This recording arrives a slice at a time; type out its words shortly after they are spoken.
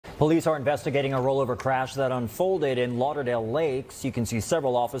Police are investigating a rollover crash that unfolded in Lauderdale Lakes. You can see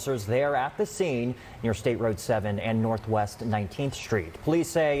several officers there at the scene near State Road 7 and Northwest 19th Street. Police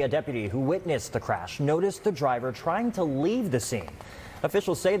say a deputy who witnessed the crash noticed the driver trying to leave the scene.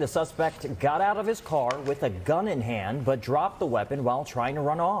 Officials say the suspect got out of his car with a gun in hand but dropped the weapon while trying to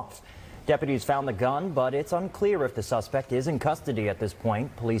run off. Deputies found the gun, but it's unclear if the suspect is in custody at this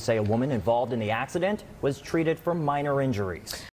point. Police say a woman involved in the accident was treated for minor injuries.